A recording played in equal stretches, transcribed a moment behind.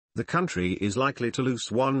The country is likely to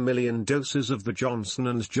lose 1 million doses of the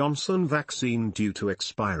Johnson & Johnson vaccine due to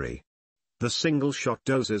expiry. The single-shot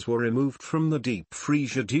doses were removed from the deep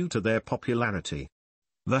freezer due to their popularity.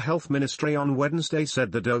 The Health Ministry on Wednesday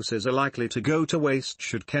said the doses are likely to go to waste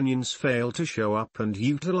should Kenyans fail to show up and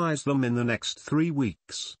utilize them in the next 3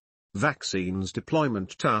 weeks. Vaccines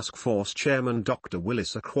Deployment Task Force Chairman Dr.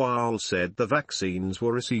 Willis Akwal said the vaccines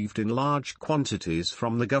were received in large quantities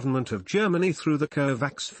from the government of Germany through the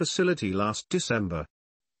COVAX facility last December.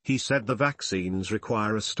 He said the vaccines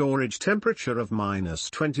require a storage temperature of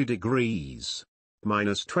 -20 degrees.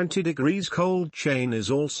 -20 degrees cold chain is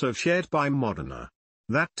also shared by Moderna.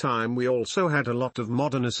 That time we also had a lot of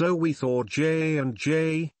Moderna, so we thought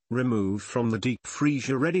J&J, removed from the deep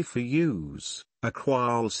freezer ready for use,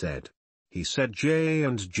 Akwal said. He said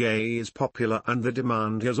J&J is popular and the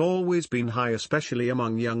demand has always been high, especially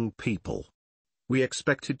among young people. We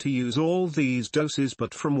expected to use all these doses,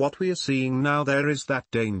 but from what we are seeing now there is that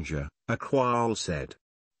danger, Akwal said.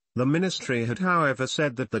 The ministry had however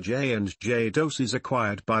said that the J&J doses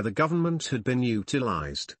acquired by the government had been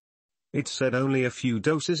utilized. It said only a few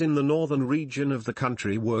doses in the northern region of the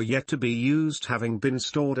country were yet to be used, having been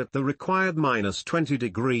stored at the required -20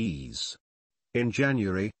 degrees. In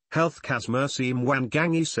January, Healthcare's Mercy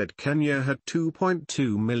Mwangangi said Kenya had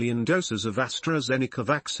 2.2 million doses of AstraZeneca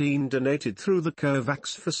vaccine donated through the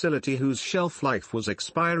COVAX facility whose shelf life was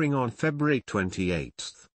expiring on February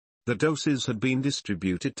 28. The doses had been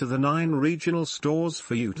distributed to the 9 regional stores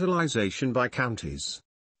for utilization by counties.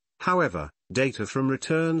 However, data from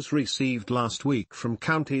returns received last week from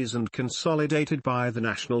counties and consolidated by the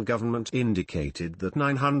national government indicated that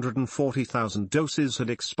 940,000 doses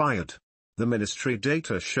had expired. The ministry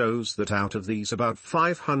data shows that out of these about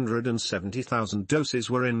 570,000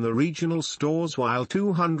 doses were in the regional stores while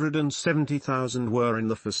 270,000 were in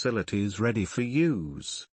the facilities ready for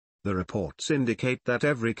use. The reports indicate that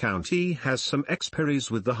every county has some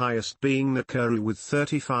expiries, with the highest being Nakuru with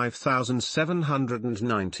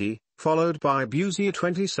 35,790, followed by Busia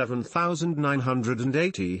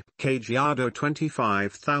 27,980, Kajiado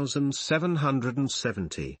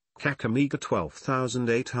 25,770, Kakamega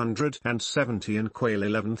 12,870 and Kwale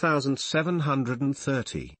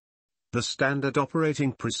 11,730. The standard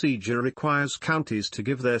operating procedure requires counties to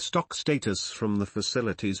give their stock status from the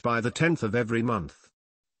facilities by the 10th of every month.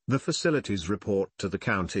 The facilities report to the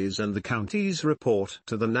counties and the counties report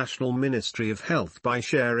to the National Ministry of Health by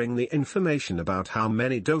sharing the information about how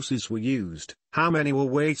many doses were used, how many were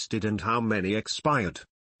wasted and how many expired.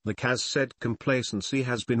 The CAS said complacency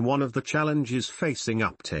has been one of the challenges facing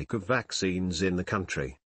uptake of vaccines in the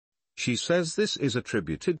country. She says this is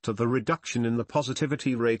attributed to the reduction in the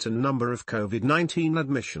positivity rate and number of COVID-19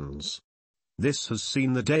 admissions. This has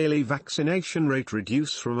seen the daily vaccination rate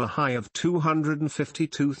reduce from a high of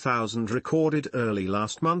 252,000 recorded early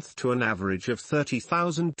last month to an average of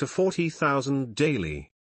 30,000 to 40,000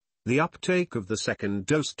 daily. The uptake of the second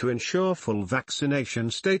dose to ensure full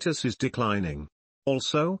vaccination status is declining.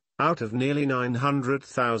 Also, out of nearly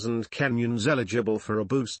 900,000 Kenyans eligible for a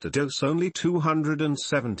booster dose, only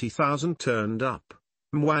 270,000 turned up,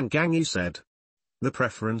 Mwangangi said. The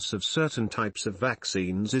preference of certain types of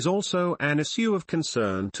vaccines is also an issue of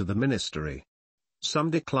concern to the ministry.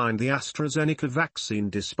 Some declined the AstraZeneca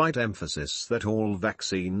vaccine despite emphasis that all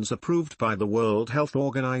vaccines approved by the World Health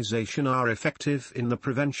Organization are effective in the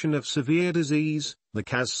prevention of severe disease, the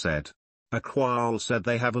CAS said. Akwal said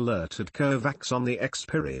they have alerted COVAX on the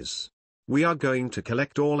expiries. We are going to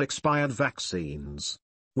collect all expired vaccines.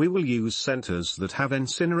 We will use centers that have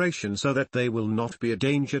incineration so that they will not be a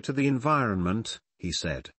danger to the environment, he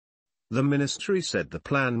said. The ministry said the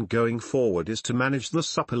plan going forward is to manage the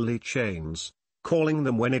supply chains, calling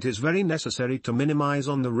them when it is very necessary to minimize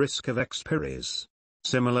on the risk of expiries.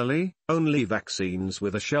 Similarly, only vaccines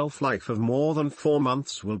with a shelf life of more than 4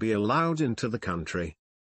 months will be allowed into the country.